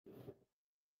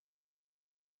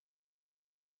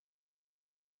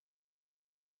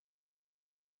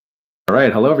All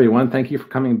right, hello everyone. Thank you for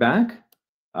coming back.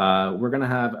 We're going to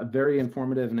have a very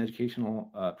informative and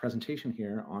educational presentation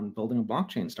here on building a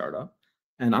blockchain startup,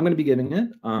 and I'm going to be giving it.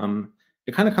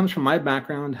 It kind of comes from my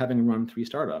background, having run 3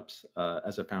 startups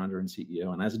as a founder and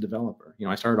CEO and as a developer. You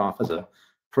know, I started off as a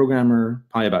programmer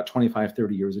probably about 25,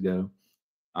 30 years ago.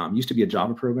 Used to be a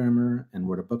Java programmer and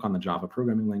wrote a book on the Java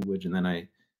programming language, and then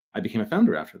I became a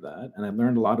founder after that, and I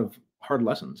learned a lot of hard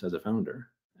lessons as a founder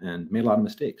and made a lot of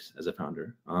mistakes as a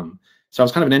founder. So I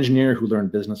was kind of an engineer who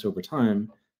learned business over time.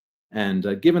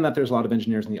 And given that there's a lot of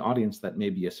engineers in the audience that may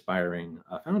be aspiring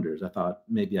founders, I thought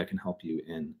maybe I can help you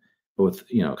in both,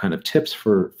 you know, kind of tips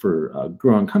for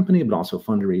growing company, but also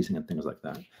fundraising and things like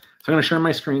that. So I'm going to share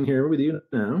my screen here with you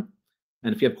now.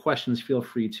 And if you have questions, feel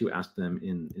free to ask them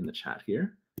in the chat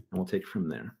here, and we'll take it from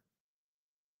there.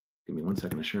 Give me 1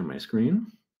 second to share my screen.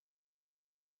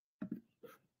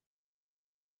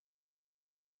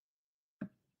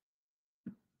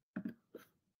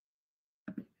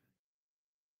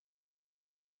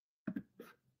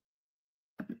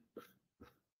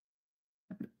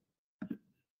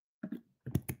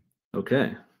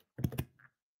 Okay.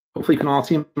 Hopefully you can all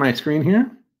see my screen here.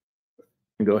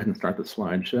 And go ahead and start the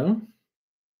slideshow.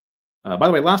 By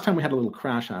the way, last time we had a little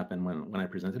crash happen when I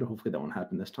presented. Hopefully that won't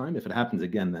happen this time. If it happens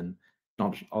again, then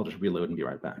I'll just reload and be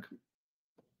right back.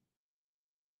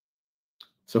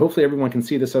 So hopefully everyone can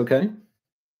see this okay.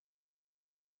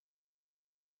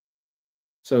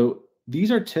 So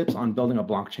these are tips on building a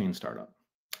blockchain startup.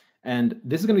 And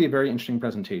this is going to be a very interesting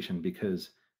presentation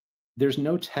because there's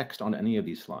no text on any of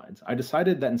these slides. I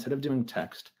decided that instead of doing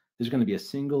text, there's going to be a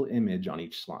single image on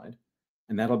each slide,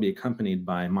 and that'll be accompanied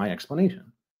by my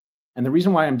explanation. And the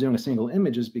reason why I'm doing a single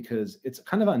image is because it's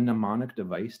kind of a mnemonic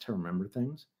device to remember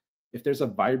things. If there's a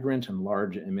vibrant and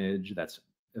large image that's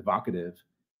evocative,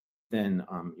 then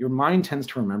your mind tends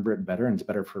to remember it better, and it's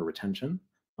better for retention.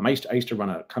 I used to run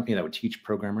a company that would teach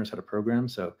programmers how to program,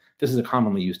 so this is a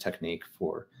commonly used technique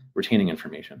for retaining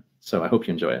information. So I hope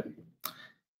you enjoy it.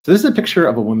 So this is a picture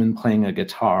of a woman playing a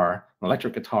guitar, an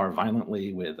electric guitar,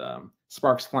 violently with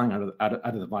sparks flying out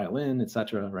of the violin,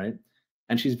 etc. Right?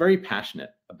 And she's very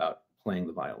passionate about playing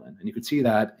the violin, and you could see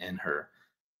that in her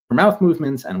mouth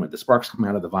movements and with the sparks coming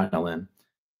out of the violin.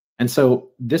 And so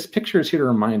this picture is here to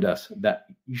remind us that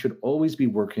you should always be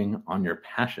working on your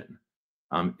passion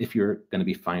if you're going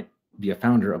to be a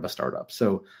founder of a startup.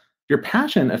 So your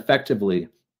passion effectively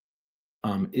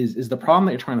is the problem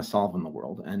that you're trying to solve in the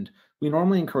world. And we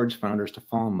normally encourage founders to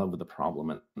fall in love with the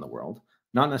problem in the world,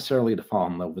 not necessarily to fall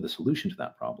in love with the solution to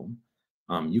that problem.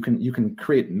 You can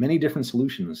create many different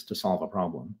solutions to solve a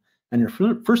problem, and your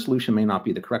first solution may not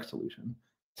be the correct solution.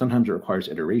 Sometimes it requires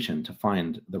iteration to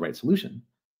find the right solution.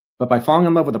 But by falling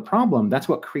in love with a problem, that's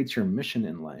what creates your mission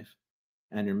in life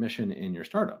and your mission in your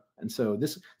startup. And so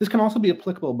this can also be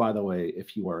applicable, by the way,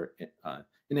 if you are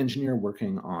an engineer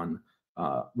working on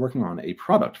a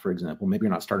product, for example. Maybe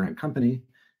you're not starting a company,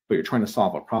 but you're trying to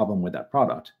solve a problem with that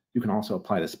product. You can also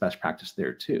apply this best practice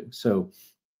there too. So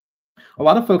a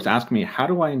lot of folks ask me, how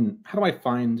do I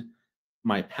find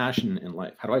my passion in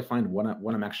life? How do I find what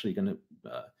I'm actually going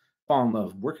to fall in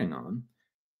love working on?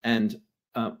 And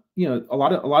you know, a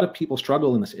lot of people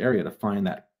struggle in this area to find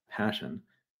that passion.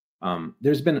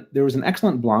 There was an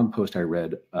excellent blog post I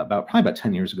read probably about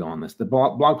 10 years ago on this. The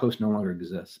blog post no longer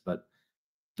exists, but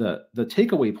the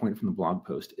takeaway point from the blog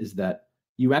post is that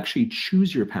you actually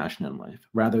choose your passion in life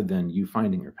rather than you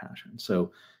finding your passion.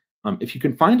 So if you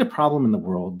can find a problem in the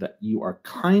world that you are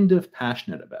kind of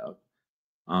passionate about,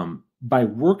 by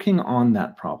working on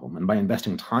that problem and by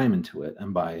investing time into it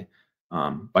and by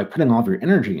putting all of your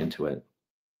energy into it,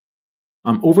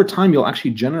 over time you'll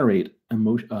actually generate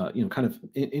emotion. You know, kind of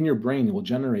in your brain, you will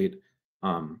generate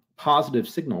positive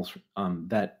signals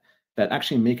that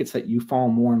actually make it so that you fall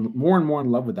more and more in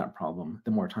love with that problem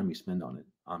the more time you spend on it.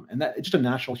 And that it's just a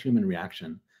natural human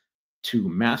reaction to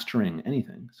mastering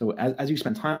anything. So as you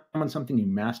spend time on something, you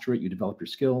master it, you develop your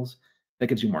skills, that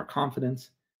gives you more confidence,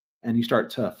 and you start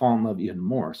to fall in love even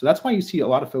more. So that's why you see a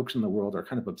lot of folks in the world are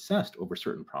kind of obsessed over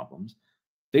certain problems.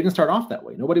 They didn't start off that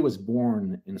way. Nobody was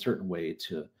born in a certain way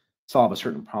to solve a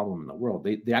certain problem in the world.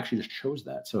 They actually just chose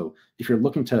that. So if you're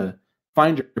looking to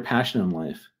find your passion in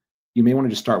life, you may want to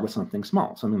just start with something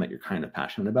small, something that you're kind of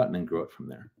passionate about, and then grow it from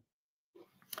there.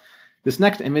 This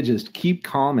next image is keep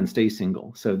calm and stay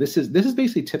single. So this is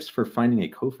basically tips for finding a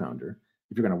co-founder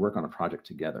if you're going to work on a project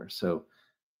together. So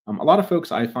a lot of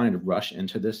folks I find rush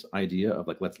into this idea of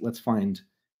like let's find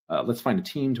a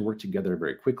team to work together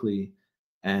very quickly,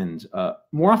 and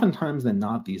more oftentimes than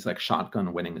not, these like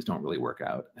shotgun weddings don't really work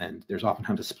out, and there's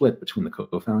oftentimes a split between the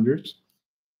co-founders.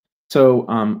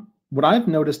 So what I've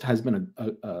noticed has been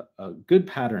a good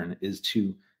pattern is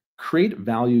to create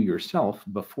value yourself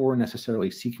before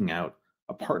necessarily seeking out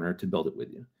a partner to build it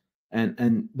with you.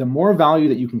 And the more value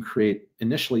that you can create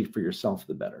initially for yourself,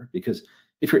 the better. Because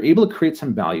if you're able to create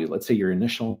some value, let's say your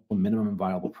initial minimum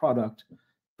viable product,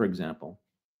 for example,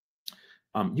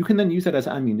 you can then use that as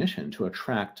ammunition to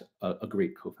attract a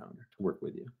great co-founder to work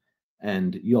with you.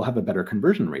 And you'll have a better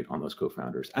conversion rate on those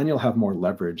co-founders, and you'll have more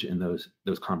leverage in those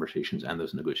conversations and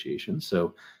those negotiations.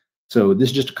 So this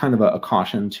is just kind of a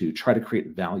caution to try to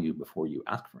create value before you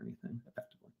ask for anything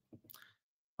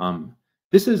effectively.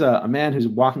 This is a man who's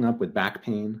walking up with back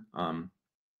pain.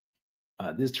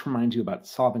 This reminds you about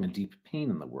solving a deep pain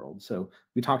in the world. So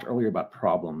we talked earlier about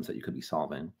problems that you could be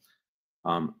solving.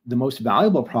 The most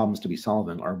valuable problems to be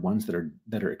solving are ones that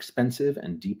are expensive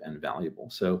and deep and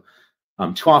valuable. So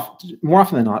more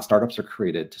often than not, startups are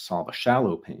created to solve a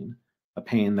shallow pain, a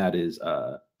pain that is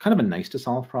kind of a nice to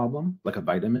solve problem, like a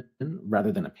vitamin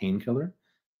rather than a painkiller.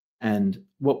 And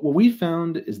what we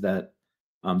found is that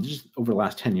just over the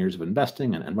last 10 years of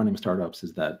investing and running startups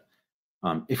is that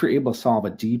if you're able to solve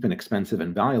a deep and expensive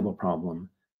and valuable problem,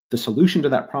 the solution to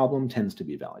that problem tends to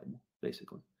be valuable,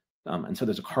 basically. And so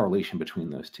there's a correlation between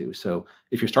those two. So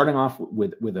if you're starting off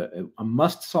with a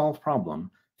must-solve problem,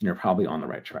 then you're probably on the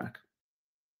right track.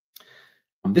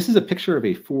 This is a picture of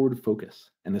a Ford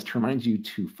Focus, and this reminds you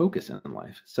to focus in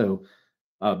life. So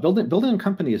building a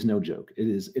company is no joke. It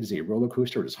is a roller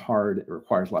coaster. It is hard. It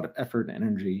requires a lot of effort and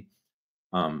energy.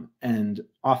 And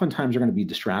oftentimes you're going to be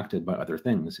distracted by other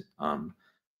things.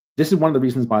 This is one of the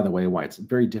reasons, by the way, why it's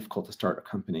very difficult to start a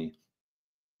company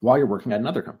while you're working at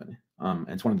another company. And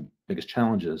it's one of the biggest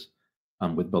challenges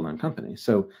with building a company.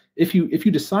 So if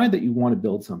you decide that you want to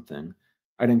build something,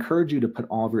 I'd encourage you to put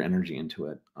all of your energy into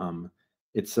it.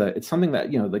 It's something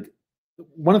that, like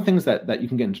one of the things that you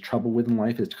can get into trouble with in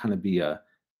life is to kind of be a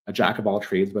jack of all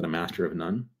trades, but a master of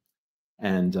none.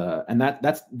 And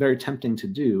that's very tempting to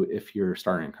do if you're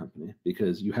starting a company,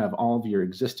 because you have all of your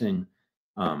existing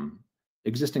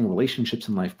relationships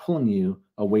in life pulling you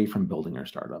away from building your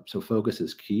startup. So focus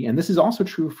is key. And this is also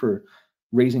true for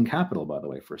raising capital, by the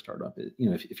way, for a startup.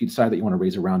 If you decide that you want to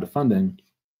raise a round of funding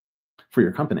for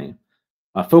your company,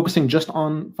 focusing just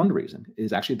on fundraising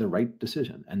is actually the right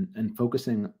decision. And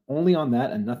focusing only on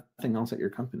that and nothing else at your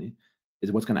company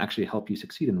is what's going to actually help you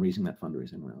succeed in raising that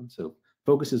fundraising round. So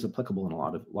focus is applicable in a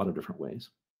lot of different ways.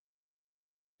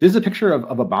 This is a picture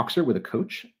of a boxer with a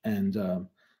coach. And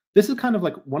this is kind of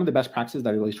like one of the best practices that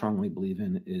I really strongly believe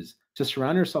in, is to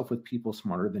surround yourself with people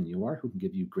smarter than you are who can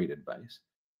give you great advice.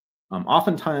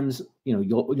 Oftentimes,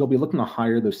 you'll be looking to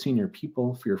hire those senior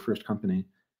people for your first company,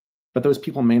 but those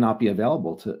people may not be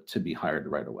available to be hired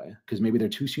right away because maybe they're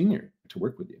too senior to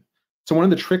work with you. So one of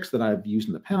the tricks that I've used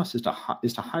in the past is to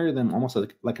hire them almost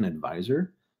like an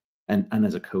advisor and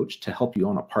as a coach to help you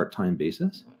on a part-time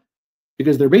basis,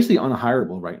 because they're basically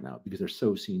unhireable right now because they're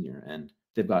so senior and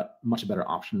they've got much better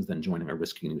options than joining a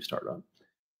risky new startup.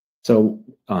 So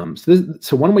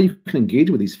one way you can engage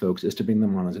with these folks is to bring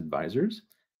them on as advisors.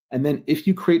 And then if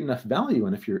you create enough value,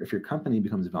 and if your company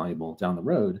becomes valuable down the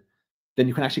road, then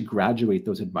you can actually graduate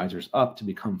those advisors up to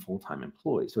become full-time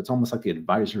employees. So it's almost like the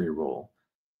advisory role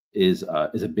is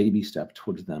a baby step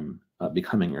towards them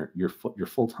becoming your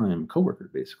full-time coworker,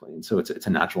 basically. And so it's a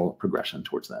natural progression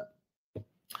towards that.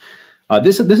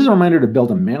 This is a reminder to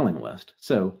build a mailing list.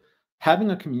 So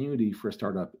having a community for a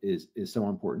startup is so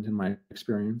important in my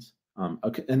experience.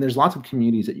 And there's lots of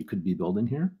communities that you could be building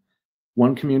here.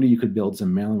 One community you could build is a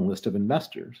mailing list of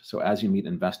investors. So as you meet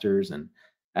investors and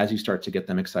as you start to get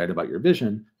them excited about your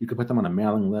vision, you can put them on a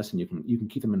mailing list and you can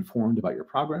keep them informed about your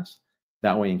progress.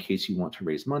 That way, in case you want to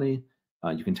raise money,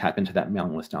 you can tap into that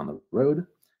mailing list down the road.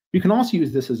 You can also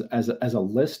use this as a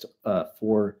list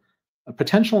for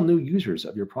potential new users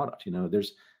of your product.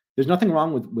 There's nothing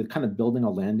wrong with kind of building a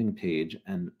landing page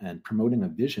and promoting a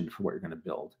vision for what you're going to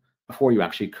build before you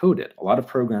actually code it. A lot of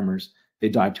programmers, they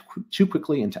dive too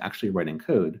quickly into actually writing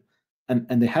code,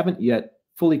 and they haven't yet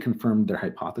fully confirmed their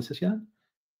hypothesis yet.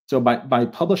 So by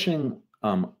publishing,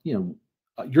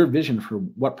 your vision for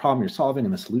what problem you're solving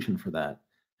and the solution for that,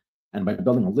 and by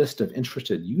building a list of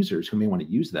interested users who may want to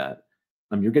use that,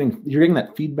 you're getting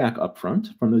that feedback up front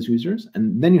from those users,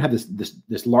 and then you have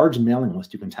this large mailing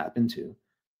list you can tap into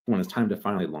when it's time to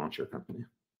finally launch your company.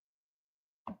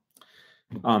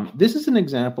 This is an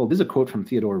example. This is a quote from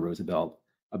Theodore Roosevelt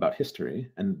about history,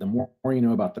 and the more you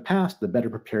know about the past, the better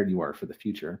prepared you are for the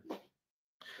future.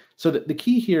 So the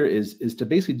key here is to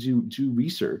basically do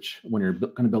research when you're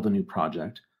going to build a new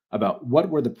project about what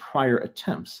were the prior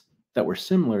attempts that were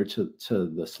similar to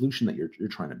the solution that you're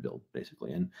trying to build,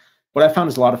 basically. And what I found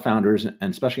is a lot of founders, and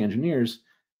especially engineers,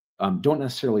 don't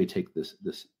necessarily take this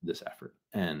effort.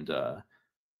 And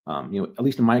at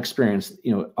least in my experience,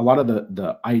 a lot of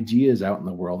the ideas out in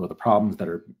the world or the problems that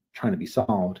are trying to be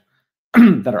solved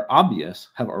that are obvious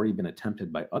have already been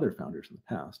attempted by other founders in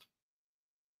the past.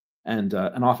 And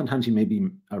oftentimes you may be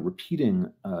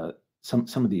repeating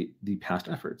some of the past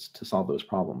efforts to solve those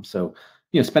problems. So,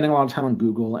 spending a lot of time on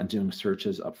Google and doing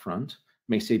searches up front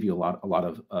may save you a lot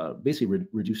of basically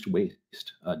reduced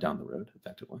waste down the road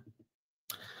effectively.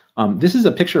 This is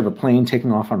a picture of a plane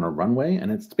taking off on a runway,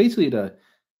 and it's basically to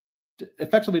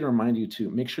effectively to remind you to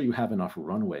make sure you have enough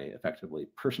runway, effectively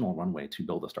personal runway, to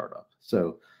build a startup.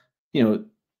 So,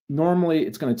 normally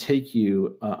it's going to take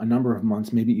you a number of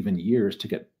months, maybe even years, to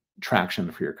get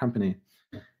traction for your company.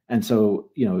 And so,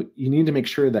 you need to make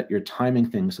sure that you're timing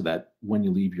things so that when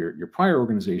you leave your prior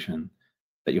organization,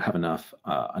 that you have enough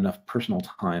personal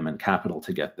time and capital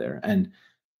to get there. And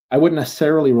I wouldn't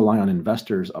necessarily rely on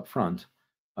investors up front.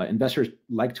 Investors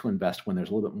like to invest when there's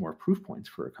a little bit more proof points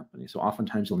for a company. So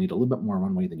oftentimes you'll need a little bit more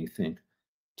runway than you think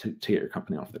to get your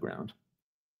company off the ground.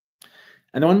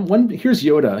 And then here's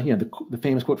Yoda, the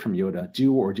famous quote from Yoda: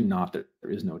 "Do or do not, there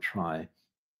is no try."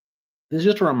 This is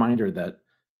just a reminder that,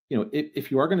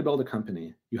 if you are going to build a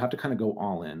company, you have to kind of go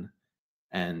all in,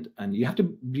 and you have to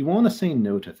be willing to say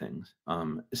no to things,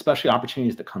 especially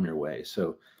opportunities that come your way.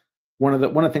 So one of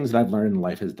the things that I've learned in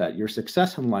life is that your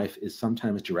success in life is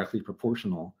sometimes directly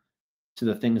proportional to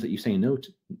the things that you say no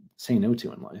to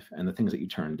in life, and the things that you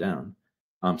turn down.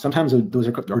 Sometimes those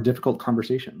are difficult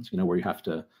conversations, where you have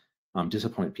to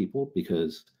disappoint people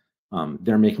because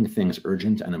they're making things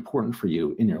urgent and important for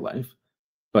you in your life.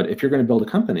 But if you're going to build a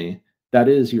company, that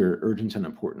is your urgent and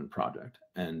important project,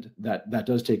 and that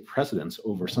does take precedence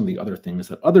over some of the other things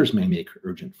that others may make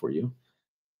urgent for you.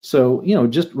 So,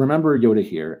 just remember Yoda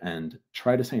here and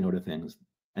try to say no to things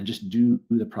and just do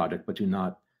the project, but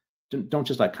don't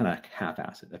just kind of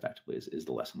half-ass it, effectively, is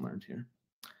the lesson learned here.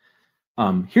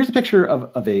 Here's a picture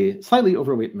of a slightly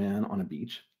overweight man on a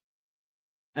beach,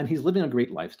 and he's living a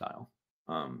great lifestyle.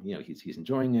 He's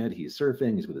enjoying it. He's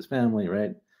surfing. He's with his family,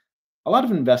 right? A lot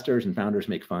of investors and founders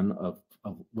make fun of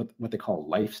what they call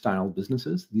lifestyle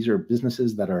businesses. These are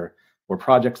businesses or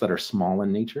projects that are small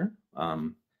in nature.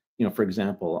 For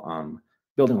example,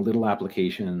 building a little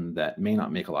application that may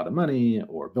not make a lot of money,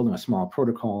 or building a small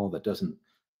protocol that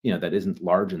isn't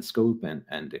large in scope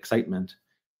and excitement.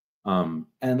 And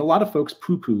a lot of folks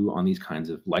poo-poo on these kinds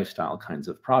of lifestyle kinds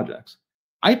of projects.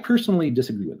 I personally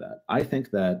disagree with that. I think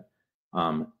that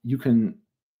you can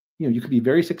be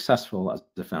very successful as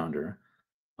a founder,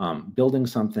 building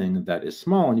something that is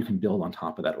small, and you can build on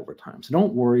top of that over time. So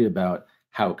don't worry about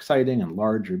how exciting and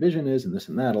large your vision is and this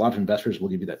and that. A lot of investors will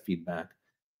give you that feedback.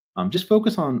 Just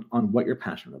focus on what you're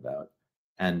passionate about,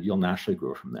 and you'll naturally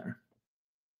grow from there.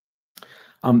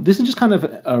 This is just kind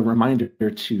of a reminder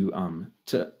to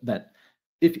that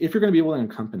if you're going to be building a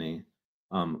company,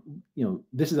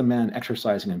 this is a man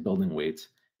exercising and building weights.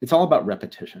 It's all about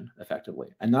repetition, effectively,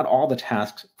 and not all the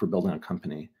tasks for building a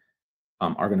company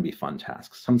are going to be fun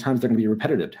tasks. Sometimes they're going to be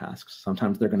repetitive tasks.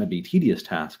 Sometimes they're going to be tedious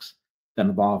tasks that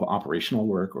involve operational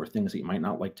work or things that you might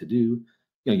not like to do.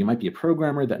 You might be a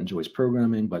programmer that enjoys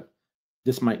programming, but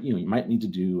you might need to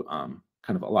do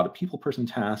kind of a lot of people person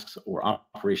tasks or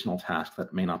operational tasks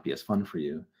that may not be as fun for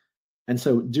you. And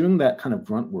so doing that kind of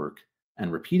grunt work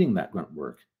and repeating that grunt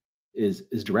work is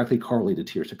directly correlated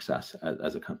to your success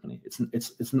as a company. It's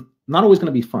not always going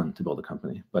to be fun to build a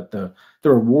company, but the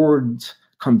rewards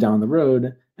come down the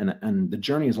road, and the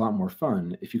journey is a lot more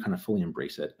fun if you kind of fully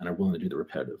embrace it and are willing to do the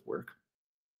repetitive work.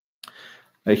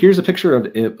 Here's a picture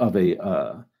of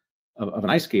an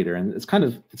ice skater, and it's kind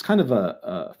of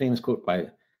a famous quote by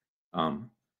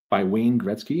Wayne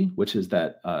Gretzky, which is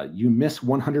that you miss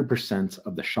 100%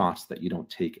 of the shots that you don't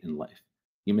take in life.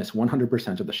 You miss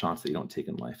 100% of the shots that you don't take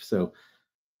in life. So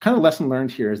kind of lesson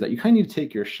learned here is that you kind of need to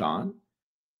take your shot.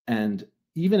 And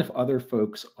even if other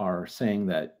folks are saying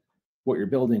that what you're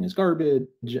building is garbage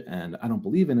and I don't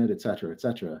believe in it, et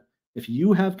cetera, if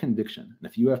you have conviction and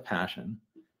if you have passion,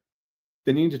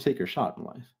 then you need to take your shot in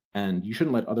life. And you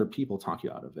shouldn't let other people talk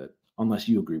you out of it unless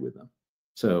you agree with them.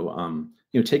 So,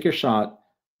 take your shot.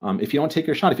 If you don't take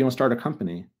your shot, if you don't start a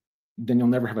company, then you'll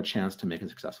never have a chance to make a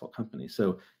successful company.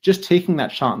 So just taking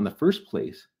that shot in the first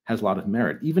place has a lot of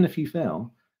merit. Even if you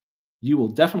fail, you will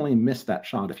definitely miss that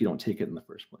shot if you don't take it in the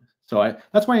first place. So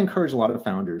that's why I encourage a lot of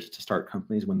founders to start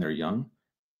companies when they're young,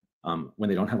 when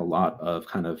they don't have a lot of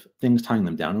kind of things tying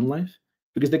them down in life,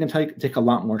 because they can take a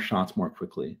lot more shots more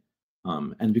quickly.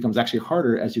 And it becomes actually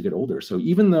harder as you get older. So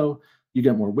even though you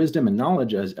get more wisdom and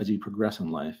knowledge as you progress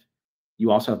in life,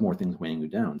 you also have more things weighing you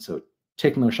down. So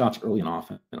taking those shots early and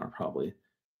often are probably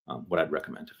what I'd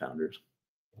recommend to founders.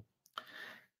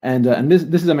 And this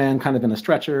is a man kind of in a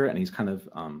stretcher, and he's kind of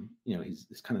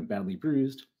he's kind of badly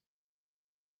bruised.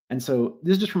 And so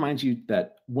this just reminds you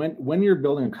that when you're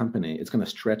building a company, it's going to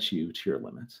stretch you to your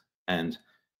limits, and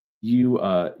you're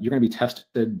going to be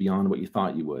tested beyond what you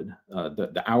thought you would.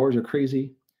 The hours are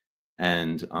crazy,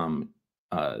 and you're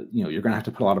going to have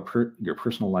to put a lot of your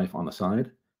personal life on the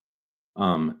side,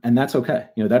 and that's okay.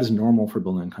 That is normal for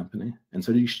building a company, and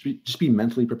so you should just be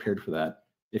mentally prepared for that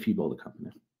if you build a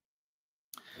company.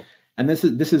 And this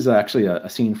is actually a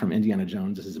scene from Indiana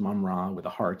Jones. This is Mun-Ra with a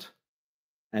heart.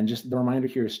 And just the reminder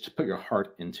here is to put your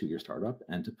heart into your startup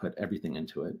and to put everything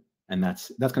into it. And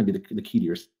that's going to be the key to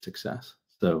your success.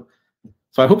 So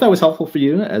I hope that was helpful for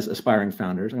you as aspiring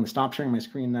founders. I'm going to stop sharing my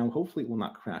screen now. Hopefully it will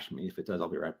not crash me. If it does, I'll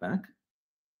be right back.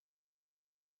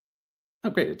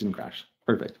 Oh, great. It didn't crash.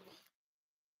 Perfect.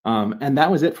 And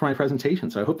that was it for my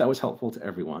presentation. So I hope that was helpful to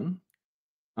everyone.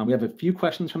 We have a few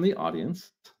questions from the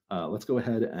audience. Let's go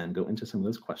ahead and go into some of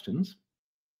those questions.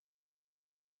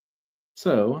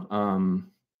 So,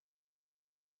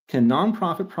 can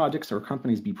nonprofit projects or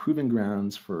companies be proving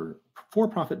grounds for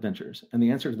for-profit ventures? And the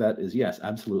answer to that is yes,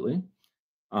 absolutely.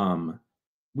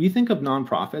 We think of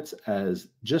nonprofits as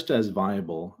just as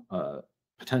viable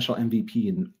potential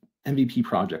MVP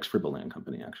projects for building a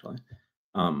company, actually.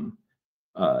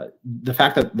 The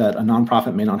fact that a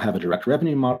nonprofit may not have a direct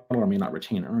revenue model or may not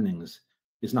retain earnings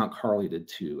is not correlated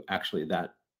to actually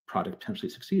that project potentially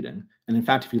succeeding. And in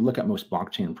fact, if you look at most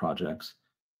blockchain projects,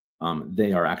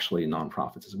 they are actually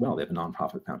nonprofits as well. They have a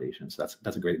nonprofit foundation. So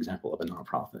that's a great example of a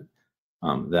nonprofit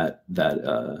that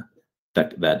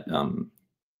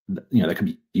can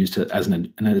be used as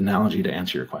an analogy to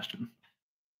answer your question.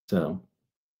 So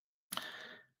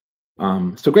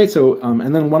great. So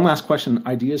and then one last question: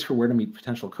 ideas for where to meet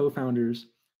potential co-founders.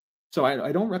 So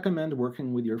I don't recommend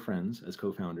working with your friends as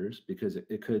co-founders because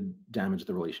it could damage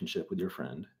the relationship with your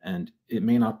friend, and it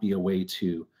may not be a way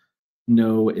to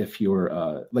know if you're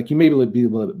you may be a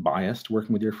little bit biased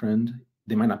working with your friend.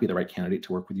 They might not be the right candidate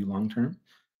to work with you long term.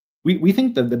 We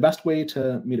think that the best way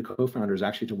to meet a co-founder is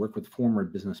actually to work with former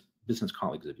business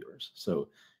colleagues of yours. So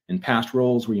in past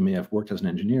roles where you may have worked as an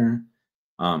engineer,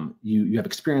 you have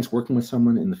experience working with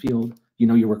someone in the field.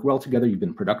 You work well together. You've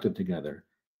been productive together.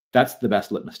 That's the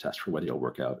best litmus test for whether you'll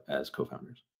work out as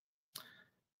co-founders.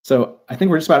 So I think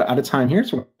we're just about out of time here.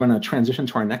 So we're going to transition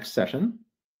to our next session.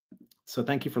 So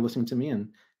thank you for listening to me and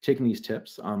taking these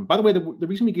tips. By the way, the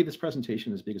reason we gave this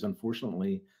presentation is because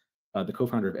unfortunately, the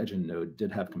co-founder of Edge and Node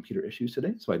did have computer issues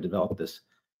today. So I developed this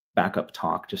backup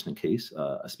talk just in case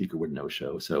a speaker would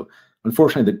no-show. So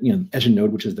unfortunately, Edge and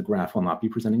Node, which is the graph, will not be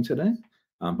presenting today.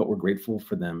 But we're grateful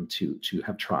for them to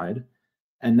have tried.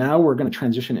 And now we're going to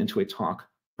transition into a talk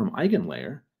from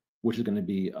EigenLayer, which is going to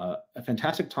be a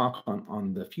fantastic talk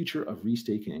on the future of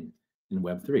restaking in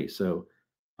Web3. So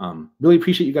really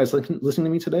appreciate you guys listening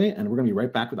to me today, and we're going to be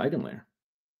right back with EigenLayer.